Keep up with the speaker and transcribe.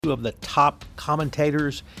of the top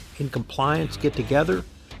commentators in compliance get together.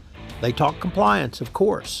 They talk compliance, of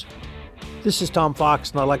course. This is Tom Fox,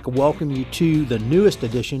 and I'd like to welcome you to the newest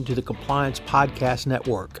addition to the Compliance Podcast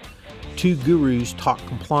Network, Two Gurus Talk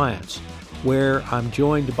Compliance, where I'm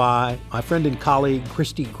joined by my friend and colleague,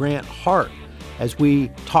 Christy Grant Hart, as we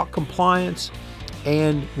talk compliance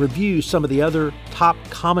and review some of the other top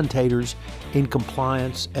commentators in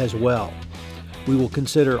compliance as well. We will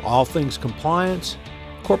consider all things compliance,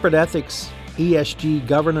 corporate ethics, ESG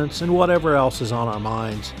governance, and whatever else is on our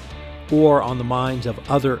minds or on the minds of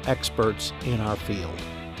other experts in our field.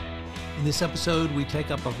 In this episode, we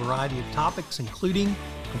take up a variety of topics, including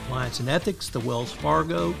compliance and ethics, the Wells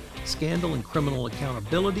Fargo scandal and criminal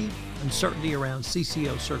accountability, uncertainty around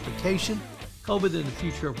CCO certification, COVID and the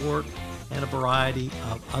future of work, and a variety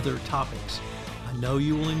of other topics. I know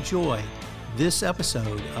you will enjoy this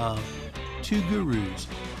episode of Two Gurus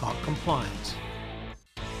Talk Compliance.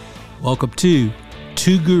 Welcome to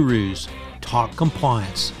Two Gurus Talk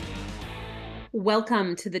Compliance.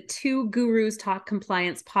 Welcome to the Two Gurus Talk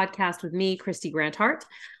Compliance podcast with me, Christy Grant Hart.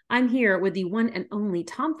 I'm here with the one and only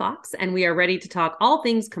Tom Fox, and we are ready to talk all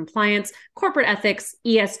things compliance, corporate ethics,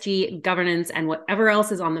 ESG, governance, and whatever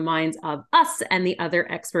else is on the minds of us and the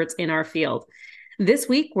other experts in our field. This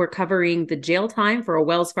week, we're covering the jail time for a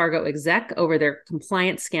Wells Fargo exec over their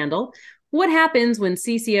compliance scandal. What happens when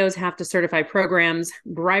CCOs have to certify programs,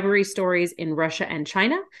 bribery stories in Russia and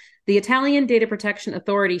China, the Italian Data Protection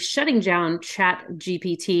Authority shutting down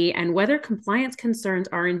ChatGPT, and whether compliance concerns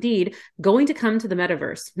are indeed going to come to the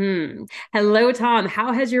metaverse. Hello, Tom.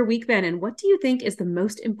 How has your week been, and what do you think is the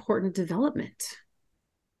most important development?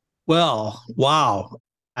 Well, wow.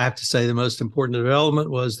 I have to say the most important development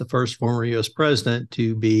was the first former U.S. president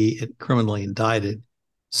to be criminally indicted.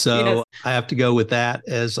 So yes. I have to go with that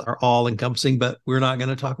as our all-encompassing, but we're not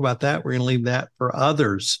going to talk about that. We're going to leave that for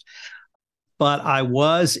others. But I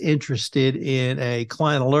was interested in a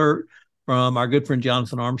client alert from our good friend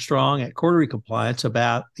Jonathan Armstrong at Cordery Compliance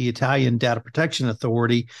about the Italian Data Protection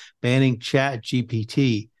Authority banning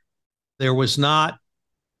ChatGPT. There was not,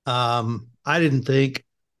 I didn't think,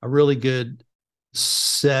 a really good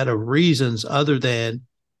set of reasons other than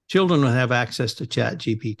children would have access to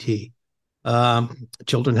ChatGPT.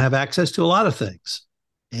 Children have access to a lot of things,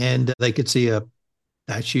 and they could see a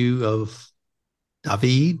statue of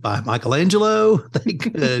David by Michelangelo. They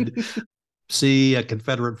could see a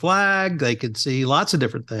Confederate flag. They could see lots of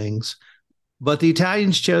different things. But the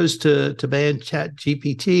Italians chose to ban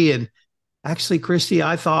ChatGPT. And actually, Christy,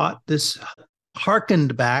 I thought this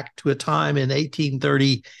harkened back to a time in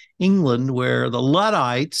 1830 England where the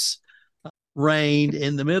Luddites reigned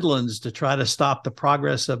in the Midlands to try to stop the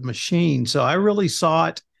progress of machines. So I really saw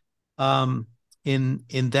it in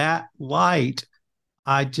that light.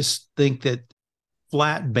 I just think that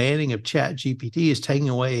flat banning of ChatGPT is taking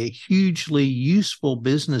away a hugely useful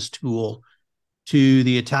business tool to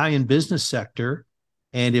the Italian business sector.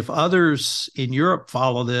 And if others in Europe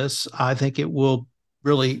follow this, I think it will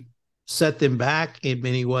really set them back in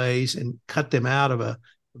many ways and cut them out of a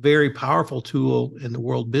very powerful tool in the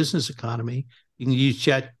world business economy. You can use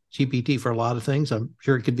ChatGPT for a lot of things. I'm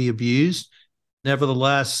sure it could be abused.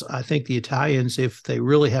 Nevertheless, I think the Italians, if they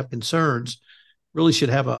really have concerns, really should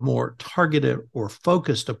have a more targeted or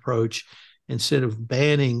focused approach instead of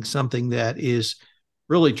banning something that is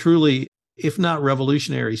really, truly, if not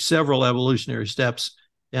revolutionary, several evolutionary steps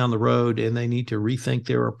down the road, and they need to rethink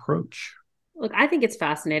their approach. Look, I think it's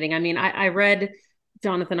fascinating. I mean, I read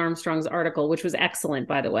Jonathan Armstrong's article, which was excellent,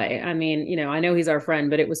 by the way. I mean, I know he's our friend,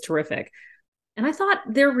 but it was terrific. And I thought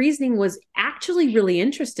their reasoning was actually really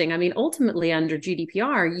interesting. I mean, ultimately, under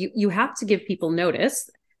GDPR, you have to give people notice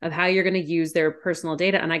of how you're going to use their personal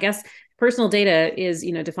data. And I guess personal data is,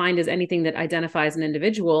 defined as anything that identifies an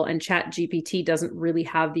individual, and ChatGPT doesn't really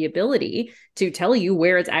have the ability to tell you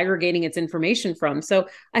where it's aggregating its information from. So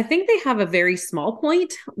I think they have a very small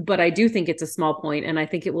point, but I do think it's a small point. And I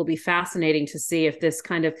think it will be fascinating to see if this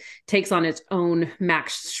kind of takes on its own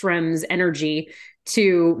Max Schrems energy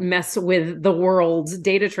to mess with the world's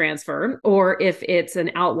data transfer, or if it's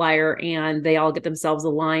an outlier and they all get themselves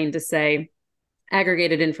aligned to say,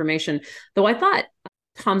 aggregated information. Though I thought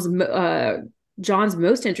John's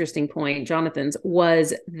most interesting point, Jonathan's,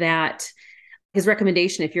 was that his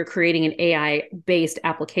recommendation, if you're creating an AI-based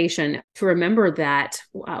application, to remember that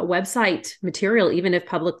website material, even if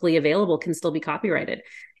publicly available, can still be copyrighted.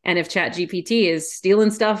 And if ChatGPT is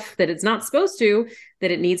stealing stuff that it's not supposed to,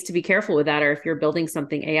 that it needs to be careful with that, or if you're building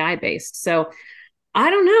something AI-based. So I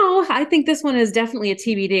don't know. I think this one is definitely a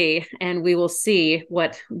TBD, and we will see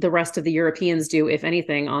what the rest of the Europeans do, if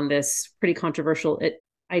anything, on this pretty controversial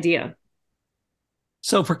idea.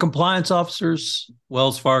 So for compliance officers,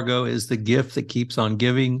 Wells Fargo is the gift that keeps on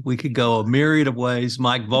giving. We could go a myriad of ways.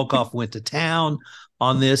 Mike Volkov went to town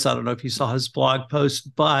on this. I don't know if you saw his blog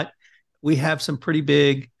post, but we have some pretty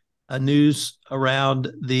big news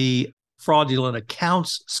around the fraudulent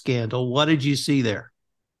accounts scandal. What did you see there?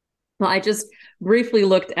 Well, I just briefly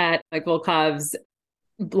looked at Mike Volkov's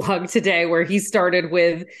blog today where he started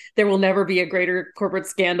with there will never be a greater corporate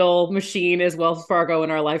scandal machine as Wells Fargo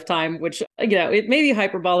in our lifetime, which, it may be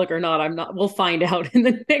hyperbolic or not. We'll find out in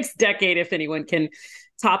the next decade if anyone can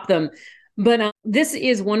top them. But this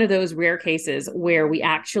is one of those rare cases where we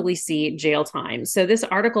actually see jail time. So this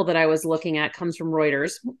article that I was looking at comes from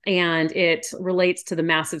Reuters, and it relates to the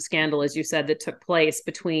massive scandal, as you said, that took place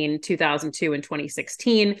between 2002 and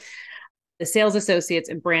 2016. The sales associates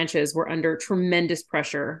and branches were under tremendous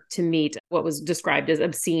pressure to meet what was described as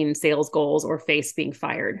obscene sales goals or face being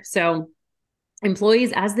fired. So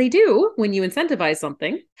employees, as they do when you incentivize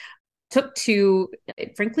something, took to,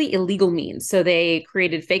 frankly, illegal means. So they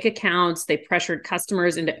created fake accounts. They pressured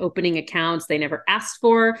customers into opening accounts they never asked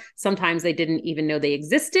for. Sometimes they didn't even know they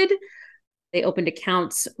existed. They opened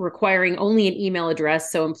accounts requiring only an email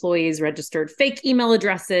address, so employees registered fake email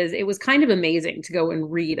addresses. It was kind of amazing to go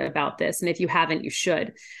and read about this, and if you haven't, you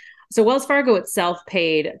should. So Wells Fargo itself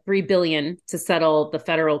paid $3 billion to settle the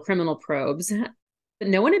federal criminal probes, but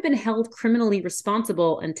no one had been held criminally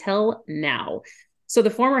responsible until now. So the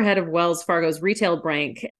former head of Wells Fargo's retail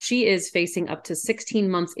bank, she is facing up to 16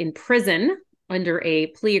 months in prison under a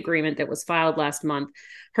plea agreement that was filed last month.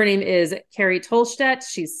 Her name is Carrie Tolstedt.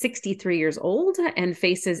 She's 63 years old and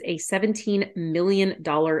faces a $17 million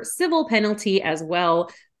civil penalty as well.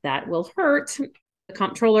 That will hurt. The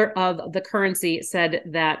comptroller of the currency said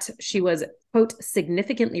that she was, quote,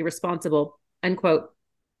 significantly responsible, unquote,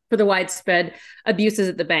 for the widespread abuses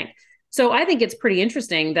at the bank. So I think it's pretty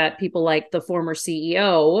interesting that people like the former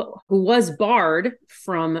CEO, who was barred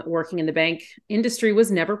from working in the bank industry,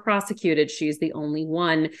 was never prosecuted. She's the only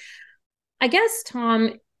one. I guess,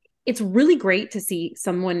 Tom, it's really great to see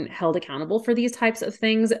someone held accountable for these types of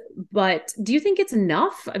things, but do you think it's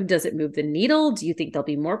enough? Does it move the needle? Do you think there'll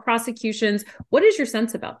be more prosecutions? What is your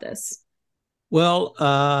sense about this? Well,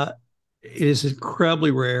 it is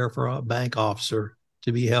incredibly rare for a bank officer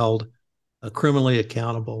to be held criminally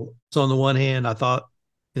accountable. So on the one hand, I thought,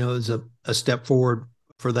 it was a step forward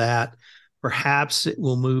for that. Perhaps it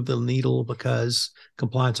will move the needle because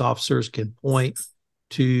compliance officers can point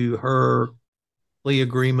to her plea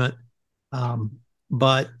agreement.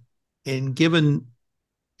 But given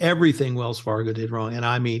everything Wells Fargo did wrong, and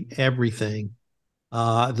I mean everything,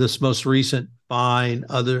 this most recent fine,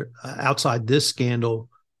 outside this scandal,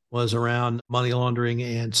 was around money laundering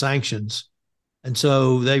and sanctions. And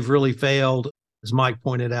so they've really failed. As Mike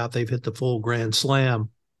pointed out, they've hit the full grand slam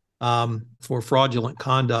for fraudulent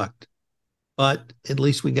conduct. But at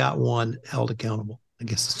least we got one held accountable. I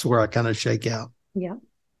guess that's where I kind of shake out. Yeah.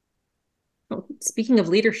 Well, speaking of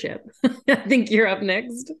leadership, I think you're up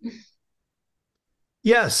next.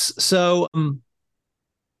 Yes. So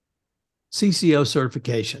CCO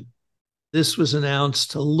certification. This was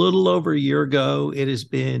announced a little over a year ago. It has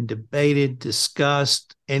been debated,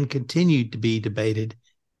 discussed, and continued to be debated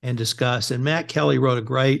and discussed. And Matt Kelly wrote a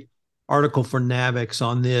great article for Navix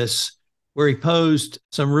on this, where he posed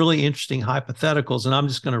some really interesting hypotheticals. And I'm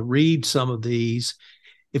just going to read some of these.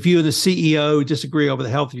 If you and the CEO disagree over the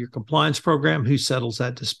health of your compliance program, who settles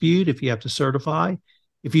that dispute if you have to certify?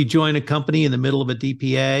 If you join a company in the middle of a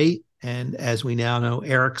DPA, and as we now know,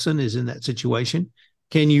 Ericsson is in that situation,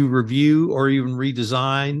 can you review or even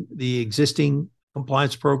redesign the existing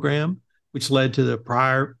compliance program, which led to the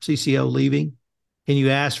prior CCO leaving? Can you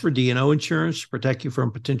ask for D&O insurance to protect you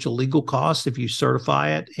from potential legal costs if you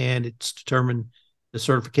certify it and it's determined the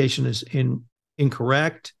certification is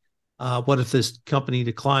incorrect? What if this company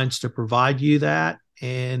declines to provide you that?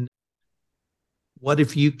 And what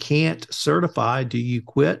if you can't certify? Do you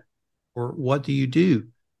quit, or what do you do?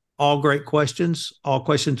 All great questions, all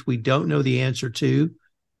questions we don't know the answer to.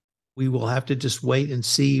 We will have to just wait and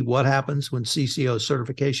see what happens when CCO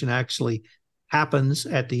certification actually happens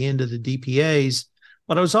at the end of the DPAs.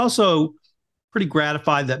 But I was also pretty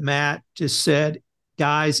gratified that Matt just said,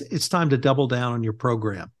 guys, it's time to double down on your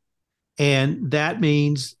program. And that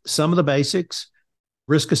means some of the basics,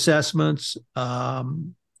 risk assessments,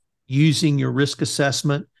 using your risk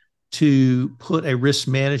assessment to put a risk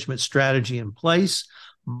management strategy in place,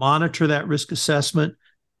 monitor that risk assessment,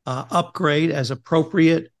 upgrade as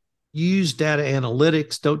appropriate, use data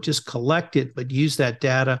analytics. Don't just collect it, but use that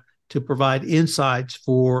data to provide insights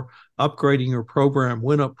for upgrading your program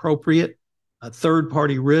when appropriate.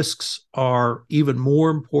 Third-party risks are even more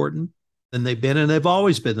important. than they've been, and they've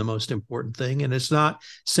always been the most important thing. And it's not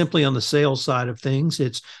simply on the sales side of things.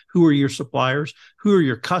 It's who are your suppliers, who are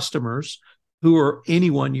your customers, who are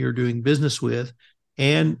anyone you're doing business with,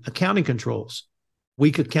 and accounting controls.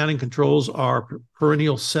 Weak accounting controls are a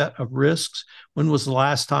perennial set of risks. When was the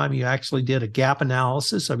last time you actually did a gap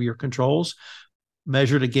analysis of your controls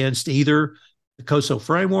measured against either the COSO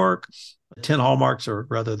framework, 10 hallmarks, or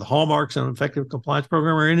rather the hallmarks on an effective compliance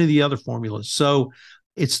program, or any of the other formulas? So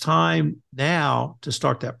it's time now to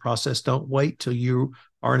start that process. Don't wait till you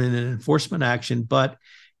are in an enforcement action, but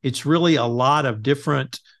it's really a lot of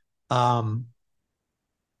different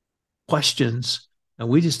questions, and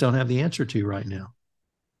we just don't have the answer to right now.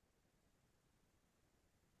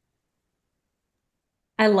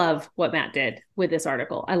 I love what Matt did with this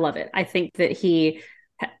article. I love it. I think that he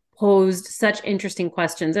posed such interesting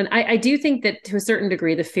questions. And I do think that to a certain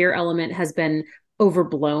degree, the fear element has been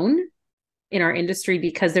overblown in our industry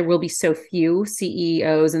because there will be so few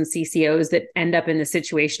CEOs and CCOs that end up in the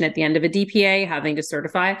situation at the end of a DPA having to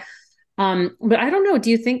certify. But I don't know.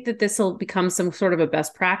 Do you think that this will become some sort of a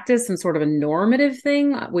best practice, some sort of a normative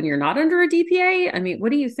thing when you're not under a DPA? I mean,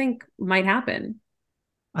 what do you think might happen?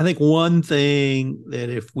 I think one thing that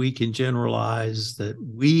if we can generalize that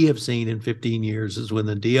we have seen in 15 years is when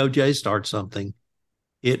the DOJ starts something,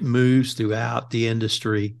 it moves throughout the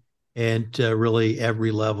industry and really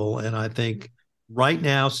every level. And I think right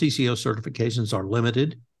now, CCO certifications are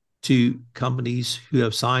limited to companies who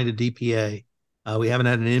have signed a DPA. We haven't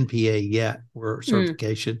had an NPA yet where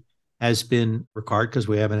certification has been required because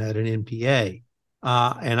we haven't had an NPA.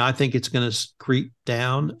 And I think it's going to creep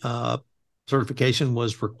down. Certification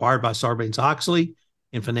was required by Sarbanes-Oxley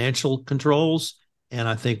in financial controls. And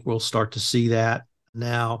I think we'll start to see that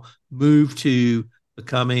now move to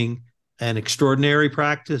becoming an extraordinary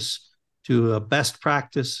practice, to a best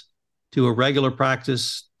practice, to a regular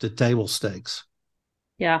practice, to table stakes.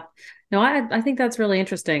 Yeah. No, I think that's really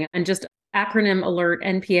interesting. And just acronym alert,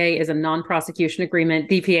 NPA is a non-prosecution agreement.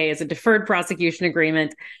 DPA is a deferred prosecution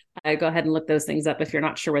agreement. Go ahead and look those things up if you're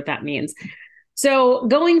not sure what that means. So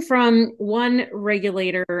going from one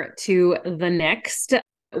regulator to the next,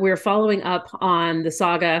 we're following up on the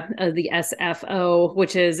saga of the SFO,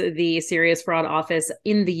 which is the Serious Fraud Office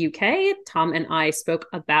in the UK. Tom and I spoke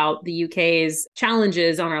about the UK's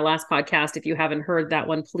challenges on our last podcast. If you haven't heard that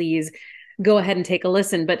one, please go ahead and take a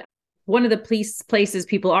listen. But one of the places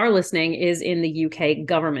people are listening is in the UK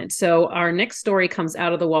government. So our next story comes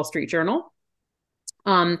out of the Wall Street Journal.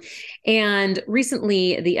 And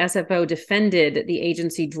recently, the SFO defended the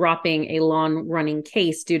agency dropping a long-running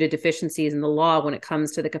case due to deficiencies in the law when it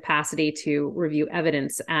comes to the capacity to review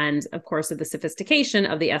evidence and, of course, of the sophistication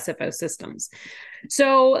of the SFO systems.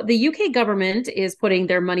 So the UK government is putting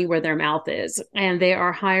their money where their mouth is, and they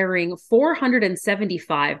are hiring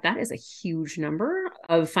 475, that is a huge number,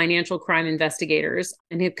 of financial crime investigators,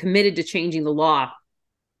 and have committed to changing the law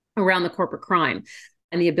around the corporate crime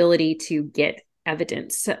and the ability to get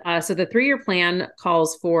evidence. So the 3-year plan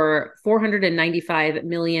calls for $495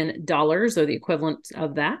 million, or the equivalent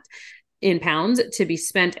of that in pounds, to be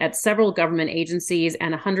spent at several government agencies,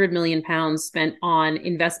 and 100 million pounds spent on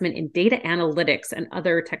investment in data analytics and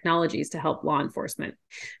other technologies to help law enforcement.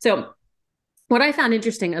 So what I found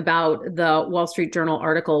interesting about the Wall Street Journal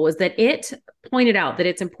article was that it pointed out that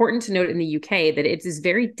it's important to note in the UK that it is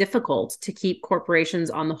very difficult to keep corporations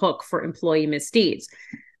on the hook for employee misdeeds.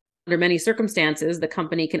 Under many circumstances, the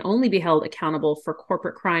company can only be held accountable for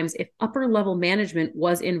corporate crimes if upper-level management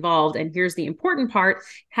was involved. And here's the important part: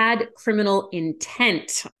 had criminal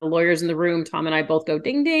intent. The lawyers in the room, Tom and I both go,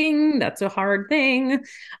 ding, ding, that's a hard thing.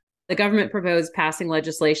 The government proposed passing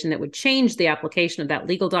legislation that would change the application of that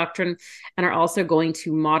legal doctrine, and are also going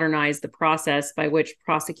to modernize the process by which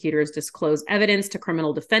prosecutors disclose evidence to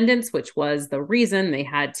criminal defendants, which was the reason they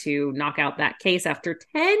had to knock out that case after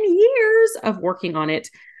 10 years of working on it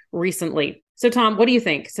recently. So, Tom, what do you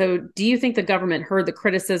think? So do you think the government heard the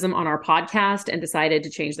criticism on our podcast and decided to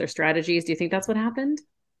change their strategies? Do you think that's what happened?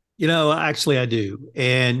 You know, actually, I do.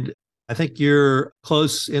 And I think your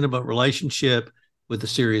close, intimate relationship with the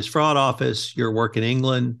Serious Fraud Office, your work in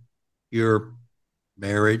England, your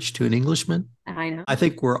marriage to an Englishman. I know. I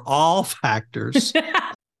think we're all factors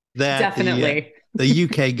that definitely the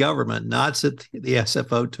UK government, not that the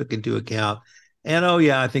SFO, took into account. And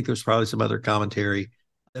I think there's probably some other commentary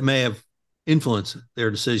that may have influenced their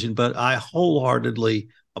decision, but I wholeheartedly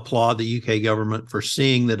applaud the UK government for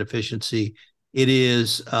seeing the deficiency. It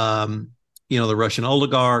is, the Russian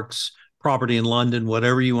oligarchs, property in London,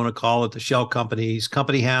 whatever you want to call it, the shell companies,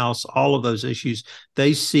 company house, all of those issues.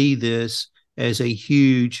 They see this as a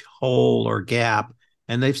huge hole or gap,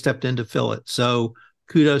 and they've stepped in to fill it. So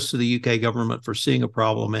kudos to the UK government for seeing a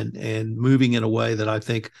problem and moving in a way that I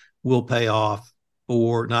think will pay off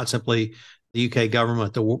for not simply the UK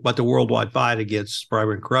government, but the worldwide fight against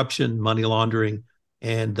bribery and corruption, money laundering,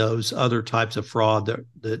 and those other types of fraud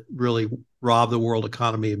that really rob the world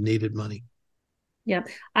economy of needed money. Yeah,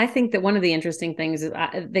 I think that one of the interesting things is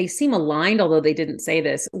they seem aligned, although they didn't say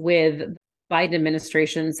this, with Biden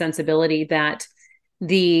administration sensibility that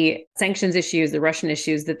the sanctions issues, the Russian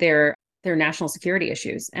issues, that they're national security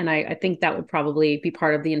issues. And I think that would probably be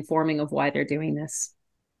part of the informing of why they're doing this.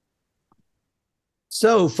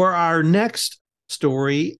 So for our next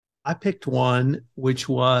story, I picked one which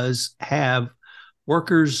was, have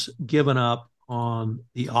workers given up on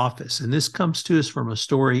the office? And this comes to us from a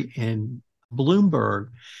story in Bloomberg.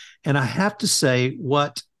 And I have to say,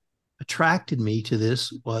 what attracted me to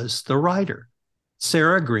this was the writer,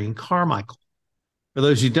 Sarah Green Carmichael. For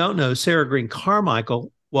those who don't know, Sarah Green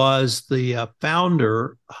Carmichael was the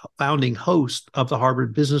founding host of the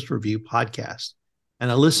Harvard Business Review podcast. And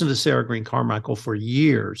I listened to Sarah Green Carmichael for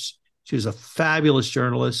years. She was a fabulous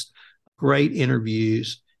journalist, great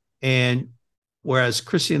interviews. And whereas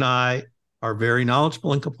Christy and I are very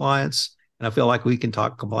knowledgeable in compliance, and I feel like we can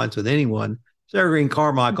talk compliance with anyone, Sarah Green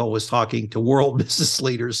Carmichael was talking to world business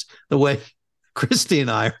leaders the way Christy and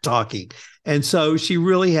I are talking. And so she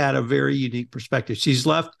really had a very unique perspective. She's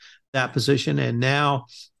left that position. And now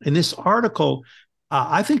in this article,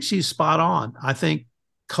 I think she's spot on. I think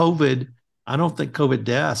I don't think COVID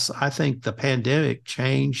deaths, I think the pandemic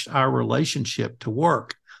changed our relationship to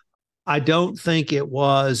work. I don't think it's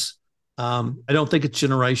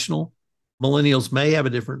generational. Millennials may have a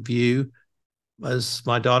different view. As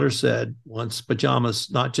my daughter said once, pajamas,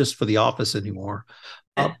 not just for the office anymore.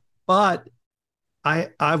 But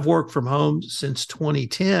I've worked from home since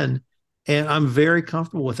 2010, and I'm very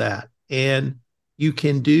comfortable with that. And you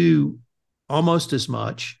can do almost as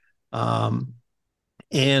much.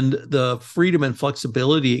 And the freedom and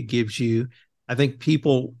flexibility it gives you, I think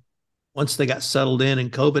people, once they got settled in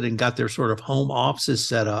COVID and got their sort of home offices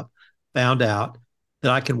set up, found out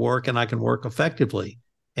that I can work and I can work effectively.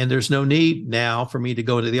 And there's no need now for me to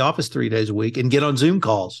go into the office 3 days a week and get on Zoom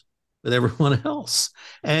calls with everyone else.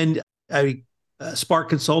 And Spark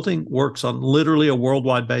Consulting works on literally a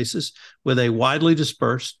worldwide basis with a widely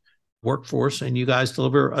dispersed workforce, and you guys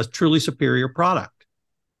deliver a truly superior product.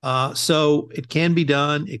 So it can be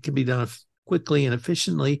done. It can be done quickly and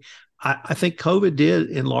efficiently. I think COVID did,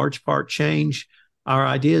 in large part, change our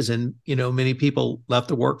ideas. And, many people left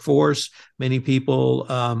the workforce. Many people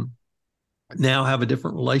now have a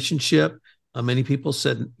different relationship. Many people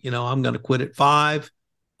said, I'm going to quit at 5.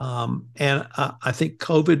 And I think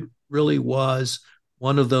COVID really was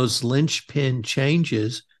one of those linchpin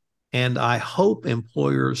changes. And I hope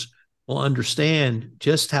employers will understand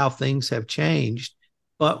just how things have changed.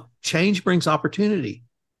 But change brings opportunity,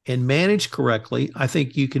 and managed correctly, I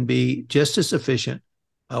think you can be just as efficient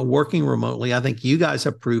working remotely. I think you guys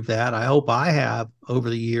have proved that. I hope I have over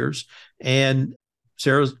the years. And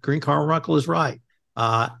Sarah Green Carmichael is right.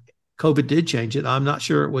 COVID did change it. I'm not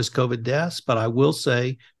sure it was COVID deaths, but I will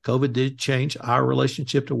say COVID did change our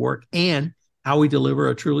relationship to work and how we deliver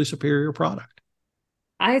a truly superior product.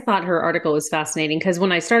 I thought her article was fascinating because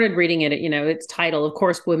when I started reading it, its title, of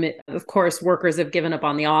course, workers have given up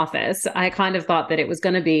on the office. I kind of thought that it was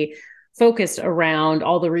going to be focused around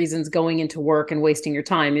all the reasons going into work and wasting your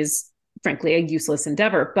time is frankly a useless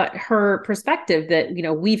endeavor. But her perspective that,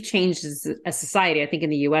 we've changed as a society, I think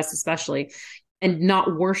in the US especially, and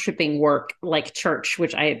not worshiping work like church,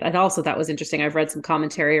 which I also thought was interesting. I've read some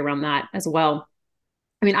commentary around that as well.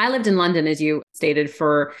 I mean, I lived in London, as you stated,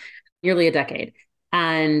 for nearly a decade.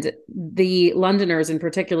 And the Londoners, and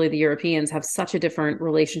particularly the Europeans, have such a different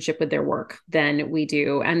relationship with their work than we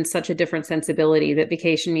do, and such a different sensibility that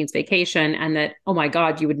vacation means vacation, and that, oh my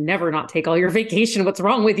God, you would never not take all your vacation. What's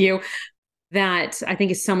wrong with you? That I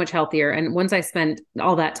think is so much healthier. And once I spent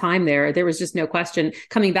all that time there was just no question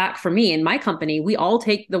coming back for me and my company. We all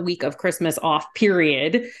take the week of Christmas off,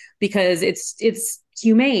 period, because it's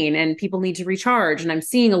humane and people need to recharge. And I'm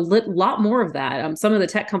seeing a lot more of that. Some of the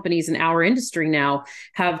tech companies in our industry now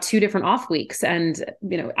have 2 different off weeks and,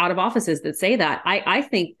 out of offices that say that. I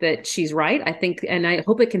think that she's right. I think, and I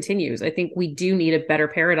hope it continues. I think we do need a better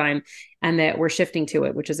paradigm and that we're shifting to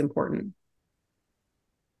it, which is important.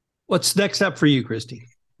 What's next up for you, Christy?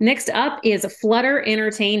 Next up is Flutter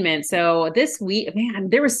Entertainment. So this week, man,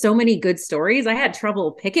 there were so many good stories. I had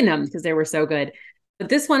trouble picking them because they were so good. But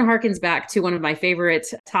this one harkens back to one of my favorite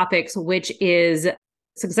topics, which is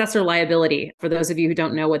successor liability. For those of you who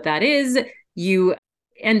don't know what that is,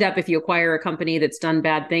 end up, if you acquire a company that's done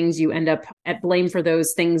bad things, you end up at blame for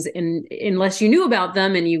those things unless you knew about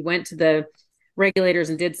them and you went to the regulators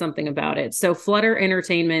and did something about it. So Flutter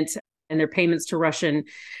Entertainment and their payments to Russian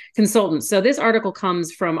consultants. So this article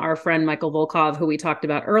comes from our friend Michael Volkov, who we talked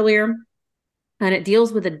about earlier, and it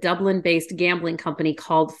deals with a Dublin-based gambling company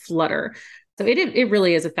called Flutter. So it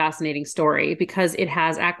really is a fascinating story because it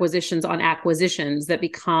has acquisitions on acquisitions that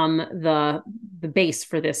become the base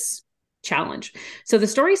for this challenge. So the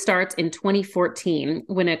story starts in 2014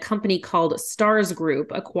 when a company called Stars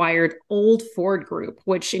Group acquired Old Ford Group,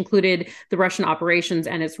 which included the Russian operations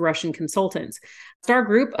and its Russian consultants. Star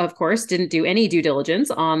Group, of course, didn't do any due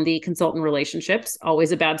diligence on the consultant relationships,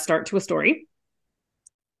 always a bad start to a story.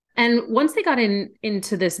 And once they got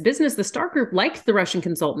into this business, the Star Group liked the Russian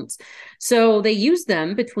consultants. So they used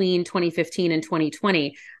them between 2015 and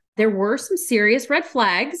 2020. There were some serious red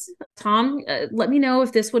flags. Tom, let me know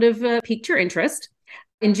if this would have piqued your interest.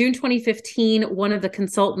 In June 2015, one of the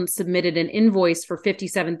consultants submitted an invoice for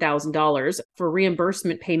 $57,000 for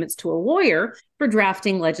reimbursement payments to a lawyer for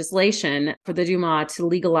drafting legislation for the Duma to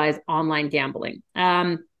legalize online gambling.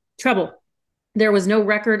 Trouble. There was no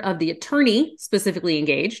record of the attorney specifically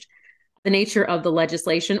engaged, the nature of the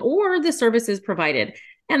legislation, or the services provided.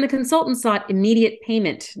 And the consultant sought immediate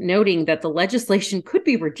payment, noting that the legislation could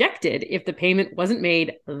be rejected if the payment wasn't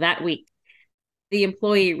made that week. The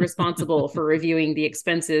employee responsible for reviewing the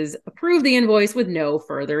expenses approved the invoice with no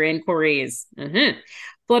further inquiries.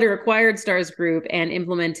 Flutter acquired Stars Group and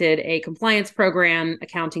implemented a compliance program,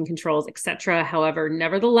 accounting controls, etc. However,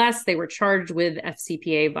 nevertheless, they were charged with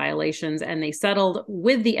FCPA violations and they settled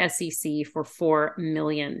with the SEC for $4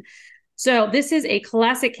 million. So this is a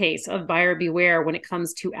classic case of buyer beware when it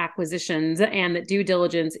comes to acquisitions, and that due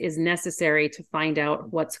diligence is necessary to find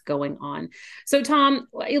out what's going on. So Tom,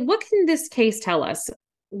 what can this case tell us?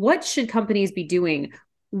 What should companies be doing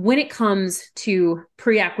when it comes to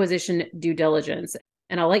pre-acquisition due diligence?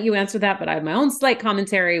 And I'll let you answer that, but I have my own slight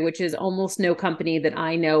commentary, which is almost no company that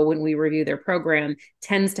I know when we review their program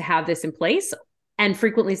tends to have this in place and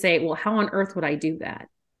frequently say, well, how on earth would I do that?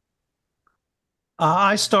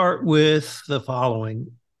 I start with the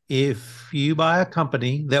following. If you buy a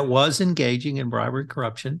company that was engaging in bribery and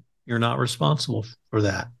corruption, you're not responsible for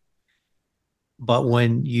that. But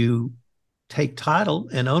when you take title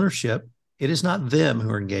and ownership, it is not them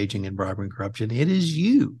who are engaging in bribery and corruption. It is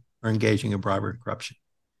you who are engaging in bribery and corruption.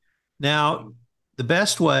 Now, the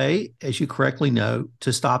best way, as you correctly know,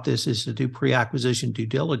 to stop this is to do pre-acquisition due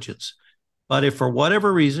diligence. But if for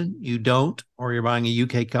whatever reason you don't, or you're buying a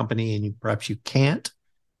UK company and perhaps you can't,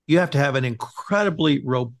 you have to have an incredibly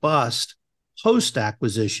robust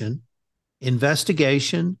post-acquisition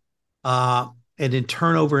investigation and then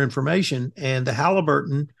turnover information. And the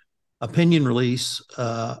Halliburton opinion release,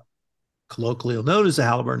 colloquially known as the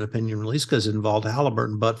Halliburton opinion release because it involved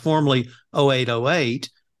Halliburton, but formerly 0808,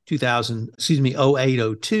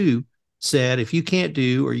 0802, said if you can't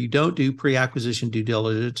do or you don't do pre-acquisition due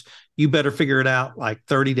diligence, you better figure it out like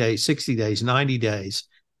 30 days, 60 days, 90 days.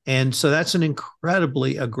 And so that's an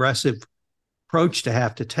incredibly aggressive approach to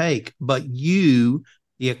have to take. But you,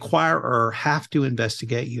 the acquirer, have to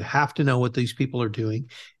investigate. You have to know what these people are doing.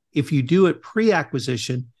 If you do it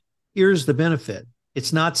pre-acquisition, here's the benefit.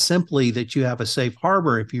 It's not simply that you have a safe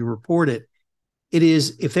harbor if you report it. It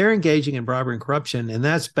is if they're engaging in bribery and corruption and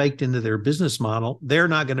that's baked into their business model, they're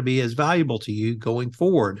not going to be as valuable to you going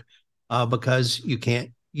forward because you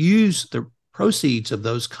can't use the proceeds of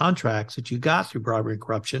those contracts that you got through bribery and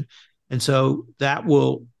corruption. And so that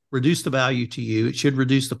will reduce the value to you. It should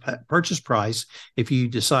reduce the purchase price if you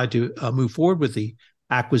decide to move forward with the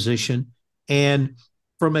acquisition. And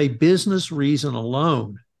from a business reason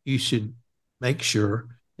alone, you should make sure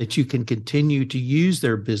that you can continue to use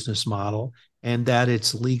their business model and that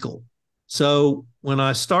it's legal. So when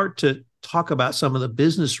I start to talk about some of the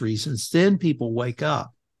business reasons, then people wake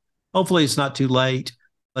up. Hopefully it's not too late.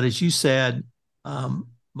 But as you said,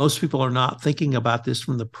 most people are not thinking about this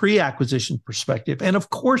from the pre-acquisition perspective. And of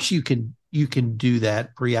course you can do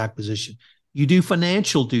that pre-acquisition. You do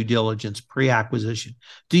financial due diligence pre-acquisition.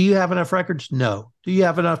 Do you have enough records? No. Do you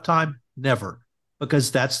have enough time? Never.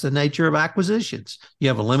 Because that's the nature of acquisitions. You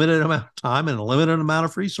have a limited amount of time and a limited amount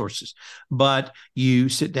of resources. But you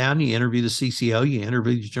sit down, you interview the CCO, you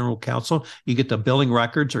interview the general counsel, you get the billing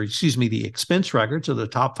records, the expense records of the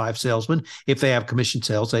top 5 salesmen. If they have commission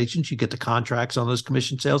sales agents, you get the contracts on those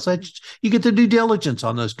commission sales agents. You get the due diligence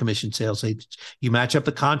on those commission sales agents. You match up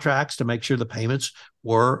the contracts to make sure the payments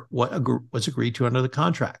were what was agreed to under the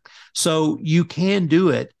contract. So you can do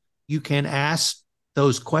it. You can ask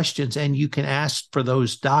those questions and you can ask for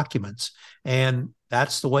those documents. And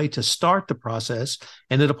that's the way to start the process.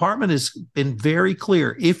 And the department has been very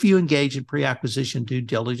clear. If you engage in pre-acquisition due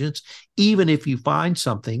diligence, even if you find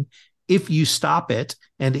something, if you stop it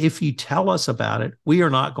and if you tell us about it, we are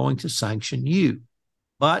not going to sanction you.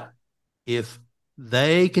 But if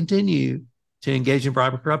they continue to engage in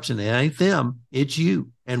bribery and corruption, it ain't them, it's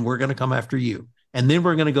you. And we're going to come after you. And then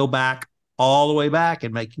we're going to go back all the way back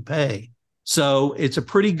and make you pay. So it's a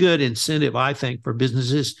pretty good incentive, I think, for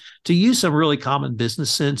businesses to use some really common business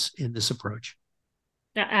sense in this approach.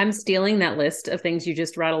 I'm stealing that list of things you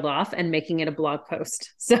just rattled off and making it a blog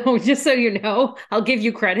post. So just so you know, I'll give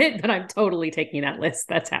you credit, but I'm totally taking that list.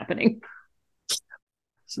 That's happening.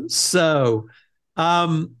 So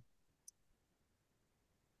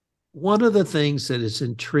one of the things that has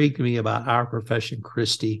intrigued me about our profession,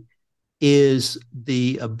 Christy, is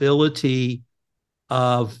the ability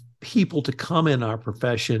of people to come in our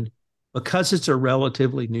profession because it's a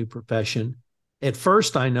relatively new profession. At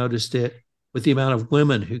first, I noticed it with the amount of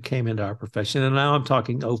women who came into our profession. And now I'm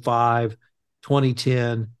talking 05,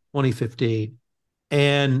 2010, 2015.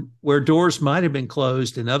 And where doors might have been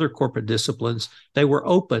closed in other corporate disciplines, they were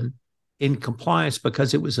open in compliance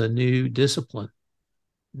because it was a new discipline.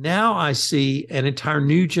 Now I see an entire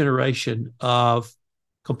new generation of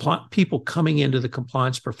people coming into the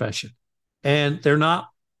compliance profession. And they're not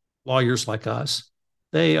lawyers like us.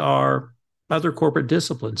 They are other corporate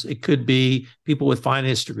disciplines. It could be people with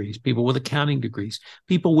finance degrees, people with accounting degrees,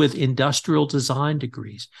 people with industrial design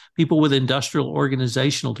degrees, people with industrial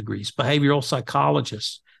organizational degrees, behavioral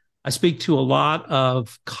psychologists. I speak to a lot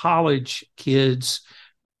of college kids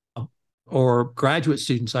or graduate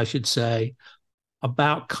students, I should say,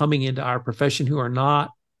 about coming into our profession who are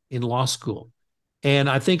not in law school. And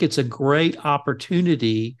I think it's a great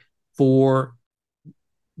opportunity for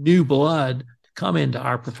new blood to come into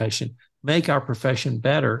our profession, make our profession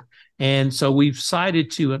better. And so we've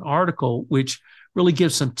cited to an article which really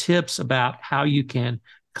gives some tips about how you can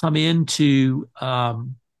come into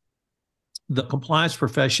the compliance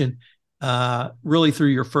profession really through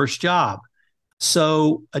your first job.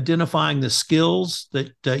 So identifying the skills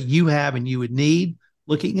that you have and you would need,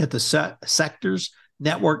 looking at the sectors,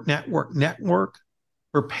 network,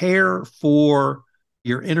 prepare for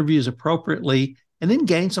your interviews appropriately, and then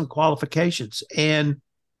gain some qualifications. And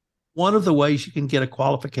one of the ways you can get a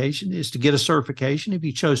qualification is to get a certification. If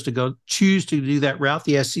you choose to do that route,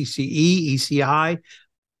 the SCCE, ECI,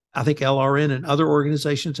 I think LRN and other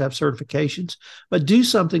organizations have certifications, but do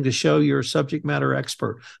something to show you're a subject matter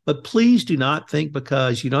expert. But please do not think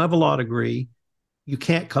because you don't have a law degree, you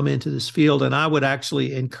can't come into this field. And I would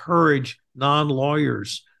actually encourage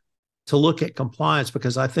non-lawyers to look at compliance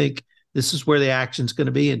because I think this is where the action's going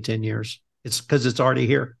to be in 10 years. It's because it's already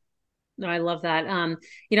here. No, I love that.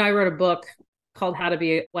 I wrote a book called How to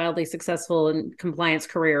Be a Wildly Successful in Compliance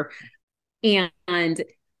Career. And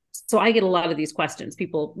so I get a lot of these questions.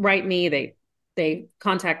 People write me, they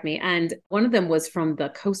contact me. And one of them was from the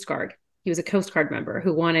Coast Guard. He was a Coast Guard member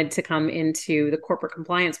who wanted to come into the corporate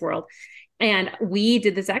compliance world. And we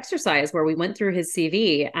did this exercise where we went through his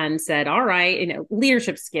CV and said, all right,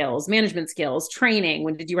 leadership skills, management skills, training.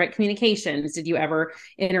 When did you write communications? Did you ever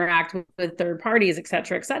interact with third parties, et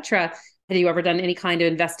cetera, et cetera? Have you ever done any kind of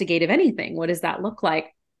investigative anything? What does that look like?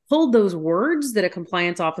 Pulled those words that a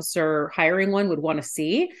compliance officer hiring one would want to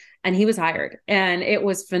see, and he was hired. And it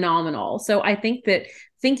was phenomenal. So I think that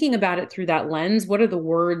thinking about it through that lens, what are the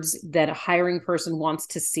words that a hiring person wants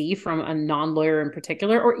to see from a non-lawyer in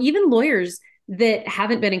particular, or even lawyers that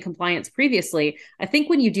haven't been in compliance previously? I think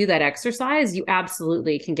when you do that exercise, you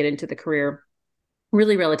absolutely can get into the career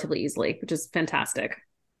really relatively easily, which is fantastic.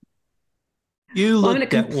 You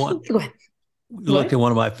looked at one. You looked at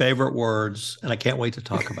one of my favorite words, and I can't wait to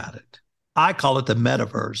talk about it. I call it the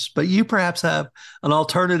metaverse, but you perhaps have an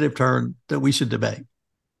alternative term that we should debate.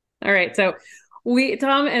 All right. So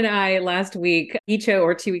Tom and I last week,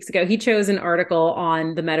 or 2 weeks ago, he chose an article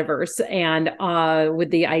on the metaverse and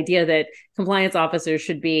with the idea that compliance officers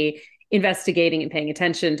should be investigating and paying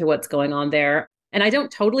attention to what's going on there. And I don't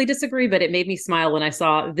totally disagree, but it made me smile when I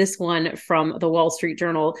saw this one from the Wall Street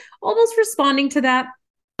Journal, almost responding to that,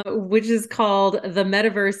 which is called "The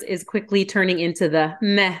Metaverse is Quickly Turning into the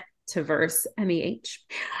Metaverse," MEH.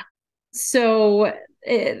 So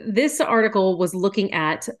this article was looking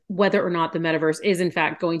at whether or not the metaverse is in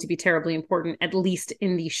fact going to be terribly important, at least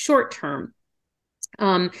in the short term.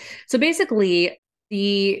 So basically,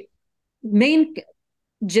 the main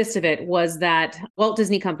gist of it was that Walt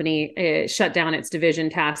Disney Company shut down its division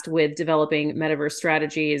tasked with developing metaverse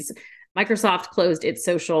strategies Microsoft closed its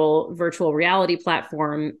social virtual reality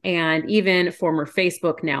platform, and even former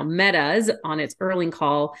Facebook, now Meta's, on its earnings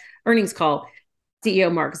call,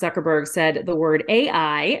 CEO Mark Zuckerberg said the word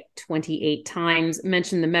AI 28 times,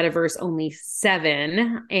 mentioned the metaverse only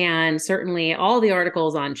 7, and certainly all the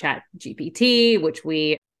articles on ChatGPT, which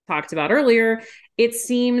we talked about earlier, it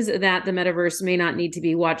seems that the metaverse may not need to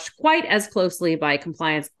be watched quite as closely by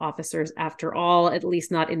compliance officers after all, at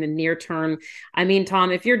least not in the near term. I mean,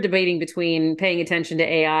 Tom, if you're debating between paying attention to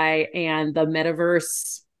AI and the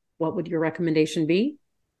metaverse, what would your recommendation be?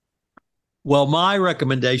 Well, my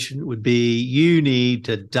recommendation would be you need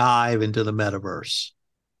to dive into the metaverse.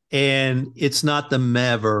 And it's not the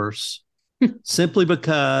metaverse simply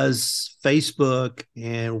because Facebook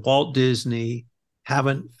and Walt Disney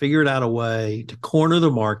haven't figured out a way to corner the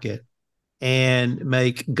market and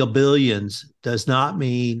make gabillions does not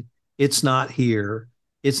mean it's not here.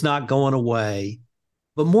 It's not going away.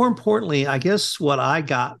 But more importantly, I guess what I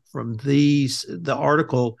got from the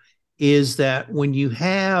article is that when you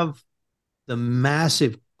have the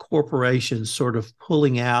massive corporations sort of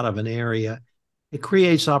pulling out of an area, it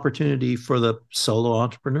creates opportunity for the solo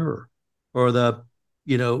entrepreneur or the,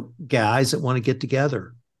 guys that want to get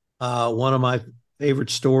together. One of my favorite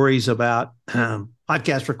stories about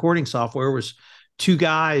podcast recording software was 2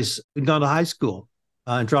 guys who'd gone to high school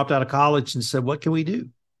and dropped out of college and said, what can we do?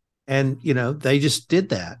 And, they just did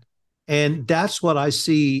that. And that's what I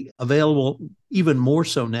see available even more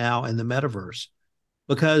so now in the metaverse,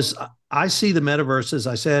 because I see the metaverse, as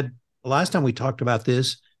I said the last time we talked about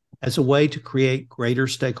this, as a way to create greater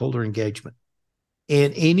stakeholder engagement.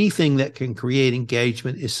 And anything that can create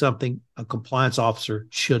engagement is something a compliance officer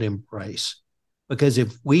should embrace. Because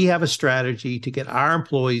if we have a strategy to get our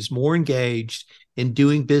employees more engaged in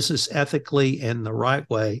doing business ethically and the right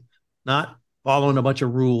way, not following a bunch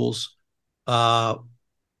of rules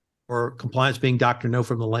or compliance being Dr. No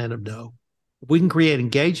from the land of no, if we can create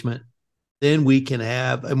engagement, then we can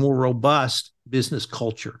have a more robust business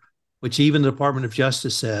culture, which even the Department of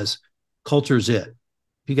Justice says culture is it.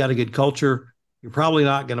 If you got a good culture, you're probably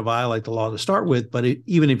not going to violate the law to start with. But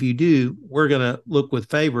even if you do, we're going to look with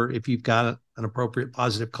favor if you've got an appropriate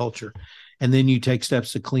positive culture. And then you take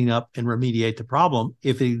steps to clean up and remediate the problem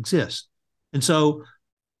if it exists. And so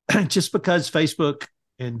just because Facebook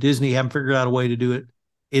and Disney haven't figured out a way to do it,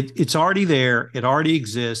 it's already there. It already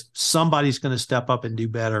exists. Somebody's going to step up and do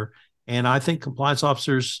better. And I think compliance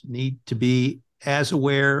officers need to be as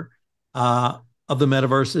aware of the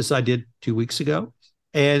metaverse as I did 2 weeks ago.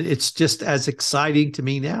 And it's just as exciting to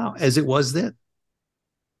me now as it was then.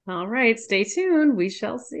 All right. Stay tuned. We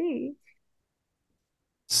shall see.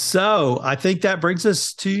 So I think that brings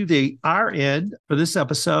us to our end for this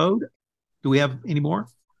episode. Do we have any more?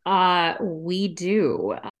 We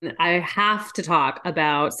do. I have to talk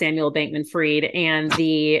about Samuel Bankman-Fried and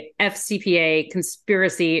the FCPA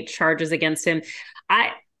conspiracy charges against him.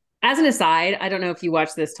 As an aside, I don't know if you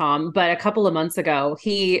watched this, Tom, but a couple of months ago,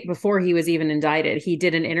 before he was even indicted, he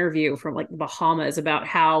did an interview from like the Bahamas about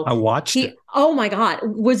how I watched it. Oh my God.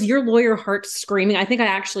 Was your lawyer heart screaming? I think I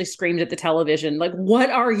actually screamed at the television, like,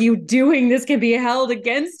 what are you doing? This can be held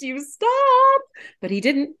against you. Stop. But he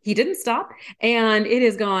didn't stop. And it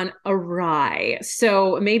has gone awry.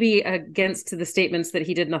 So maybe against the statements that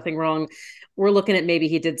he did nothing wrong, we're looking at maybe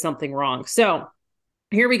he did something wrong. So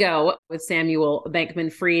here we go with Samuel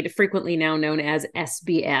Bankman-Fried, frequently now known as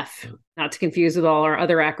SBF, not to confuse with all our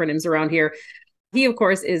other acronyms around here. He, of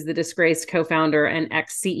course, is the disgraced co-founder and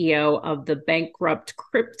ex-CEO of the bankrupt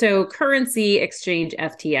cryptocurrency exchange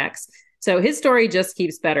FTX. So his story just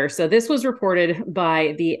keeps better. So this was reported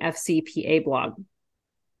by the FCPA blog.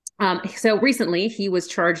 So recently, he was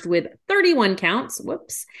charged with 31 counts,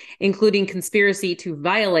 including conspiracy to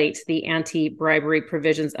violate the anti-bribery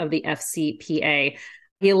provisions of the FCPA.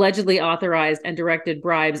 He allegedly authorized and directed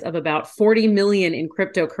bribes of about 40 million in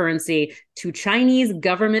cryptocurrency to Chinese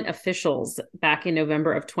government officials back in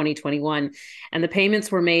November of 2021. And the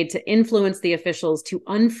payments were made to influence the officials to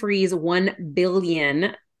unfreeze 1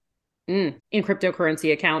 billion in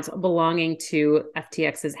cryptocurrency accounts belonging to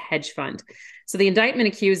FTX's hedge fund. So the indictment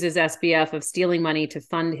accuses SBF of stealing money to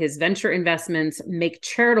fund his venture investments, make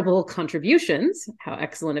charitable contributions, how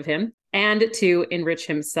excellent of him, and to enrich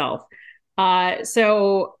himself.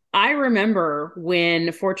 So I remember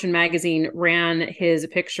when Fortune magazine ran his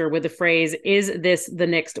picture with the phrase, "Is this the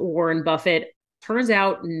next Warren Buffett?" Turns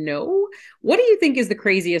out, no. What do you think is the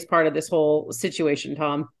craziest part of this whole situation,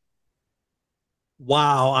 Tom?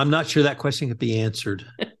 Wow, I'm not sure that question could be answered.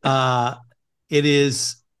 It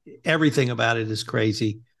is, everything about it is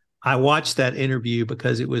crazy. I watched that interview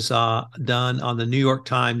because it was done on the New York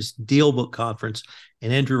Times Deal Book Conference.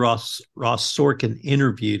 and Andrew Ross Sorkin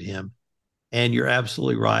interviewed him. And you're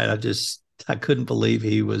absolutely right. I couldn't believe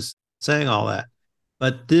he was saying all that.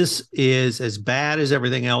 But this is as bad as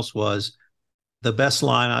everything else was. The best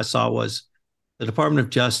line I saw was, the Department of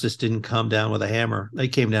Justice didn't come down with a hammer. They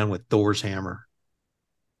came down with Thor's hammer.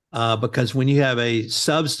 Because when you have a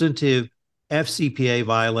substantive FCPA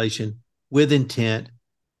violation with intent,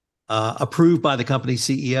 approved by the company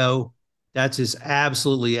CEO, that's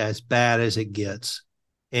absolutely as bad as it gets.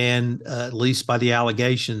 And at least by the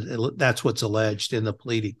allegations, that's what's alleged in the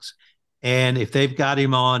pleadings. And if they've got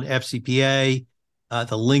him on FCPA,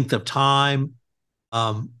 the length of time,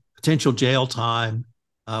 potential jail time,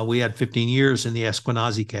 we had 15 years in the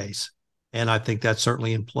Eskenazi case. And I think that's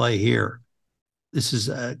certainly in play here. This is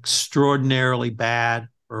extraordinarily bad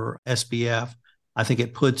for SBF. I think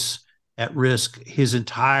it puts at risk his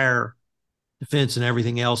entire defense and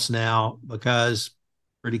everything else now, because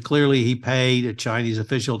pretty clearly he paid a Chinese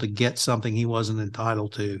official to get something he wasn't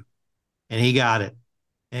entitled to, and he got it.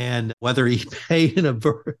 And whether he paid in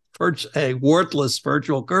a worthless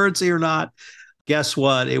virtual currency or not, guess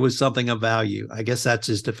what? It was something of value. I guess that's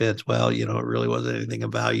his defense. Well, it really wasn't anything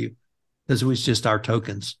of value because it was just our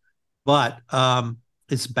tokens. But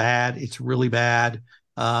it's bad. It's really bad.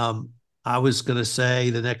 I was going to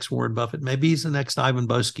say the next Warren Buffett. Maybe he's the next Ivan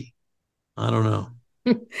Boesky. I don't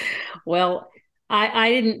know. Well, I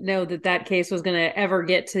didn't know that case was going to ever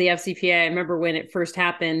get to the FCPA. I remember when it first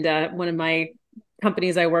happened, one of my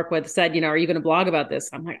companies I work with said, are you going to blog about this?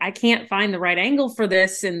 I'm like, I can't find the right angle for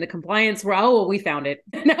this. And the compliance, well, we found it.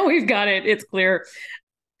 Now we've got it. It's clear.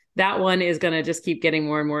 That one is going to just keep getting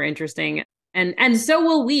more and more interesting. And so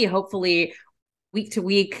will we, hopefully, week to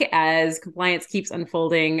week as compliance keeps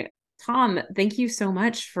unfolding. Tom, thank you so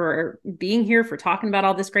much for being here, for talking about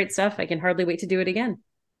all this great stuff. I can hardly wait to do it again.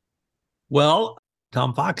 Well,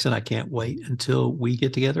 Tom Fox and I can't wait until we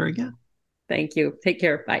get together again. Thank you. Take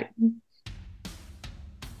care. Bye.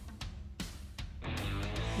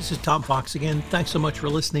 This is Tom Fox again. Thanks so much for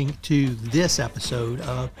listening to this episode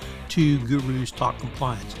of Two Gurus Talk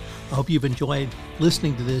Compliance. I hope you've enjoyed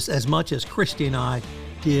listening to this as much as Christy and I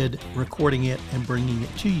did recording it and bringing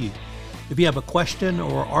it to you. If you have a question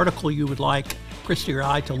or article you would like Christy or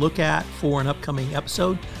I to look at for an upcoming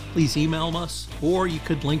episode, please email us, or you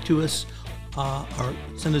could link to us or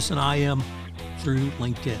send us an IM through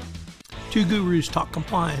LinkedIn. Two Gurus Talk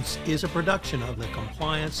Compliance is a production of the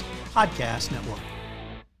Compliance Podcast Network.